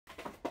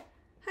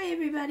Hi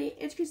everybody,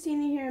 it's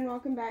Christina here and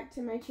welcome back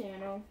to my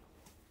channel.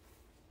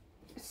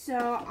 So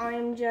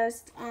I'm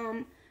just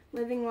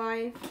living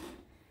life.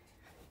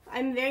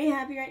 I'm very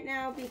happy right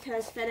now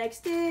because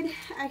FedEx did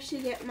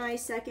actually get my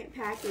second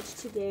package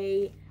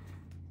today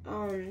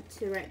to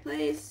the right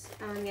place.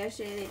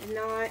 Yesterday they did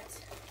not.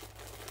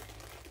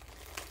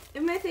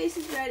 If my face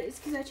is red, it's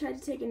because I tried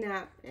to take a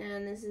nap,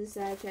 and this is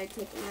I tried to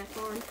take a nap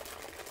on.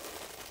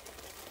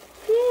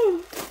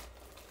 Whew.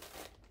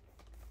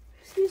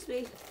 Excuse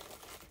me.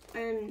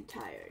 I'm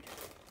tired.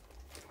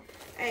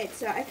 Alright,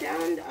 so I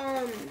found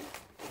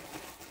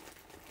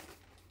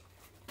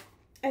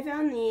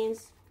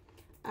these.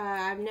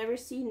 I've never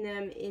seen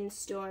them in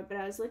store, but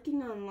I was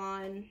looking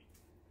online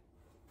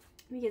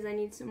because I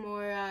need some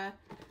more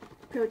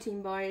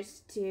protein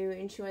bars to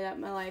ensure that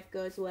my life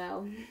goes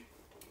well.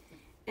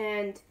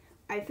 And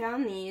I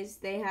found these.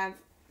 They have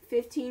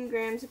 15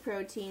 grams of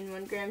protein,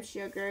 1 gram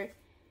sugar,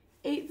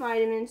 8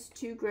 vitamins,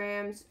 2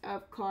 grams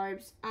of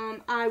carbs.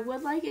 I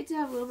would like it to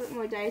have a little bit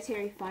more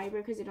dietary fiber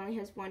because it only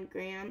has 1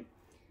 gram.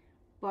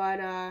 But,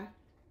 that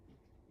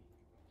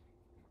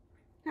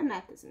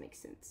math doesn't make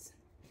sense.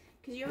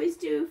 Because you always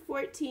do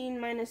 14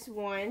 minus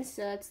 1,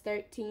 so that's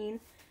 13.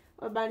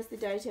 Or minus the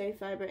dietary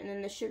fiber and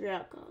then the sugar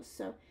alcohol.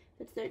 So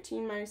that's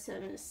 13 minus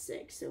 7 is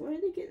 6. So where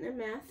are they getting their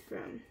math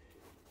from?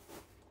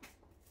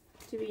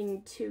 To be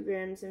eating 2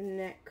 grams of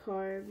net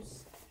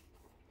carbs.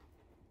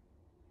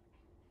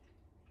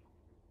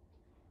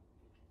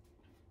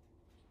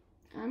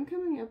 I'm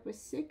coming up with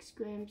 6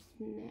 grams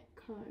net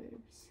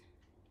carbs.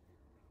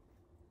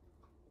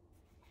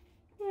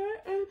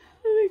 I'm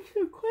having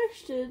some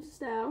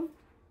questions now.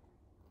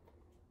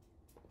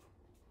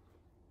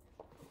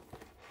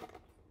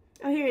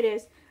 Oh, here it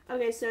is.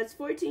 Okay, so it's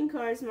 14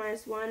 carbs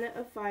minus 1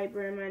 of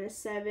fiber minus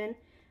 7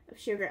 of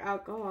sugar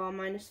alcohol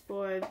minus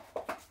 4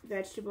 of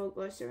vegetable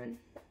glycerin.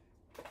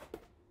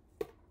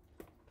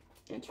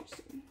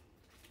 Interesting.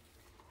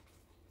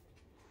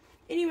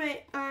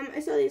 Anyway, I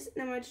saw these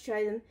and I wanted to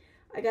try them.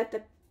 I got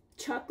the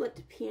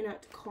chocolate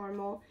peanut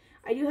caramel.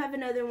 I do have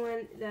another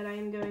one that I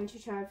am going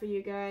to try for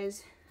you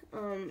guys.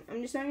 I'm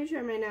just not going to try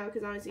them right now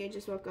because honestly I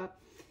just woke up.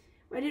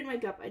 Well, I didn't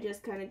wake up, I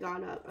just kind of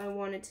got up. I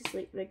wanted to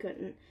sleep but I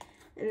couldn't.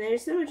 And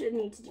there's so much I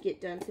need to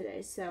get done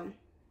today, so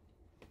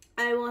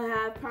I will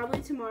have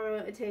probably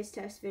tomorrow a taste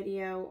test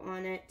video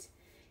on it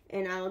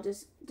and I'll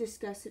just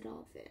discuss it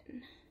all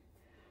then.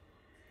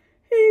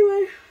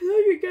 Anyway, I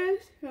love you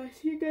guys. I'll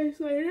see you guys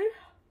later.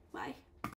 Bye.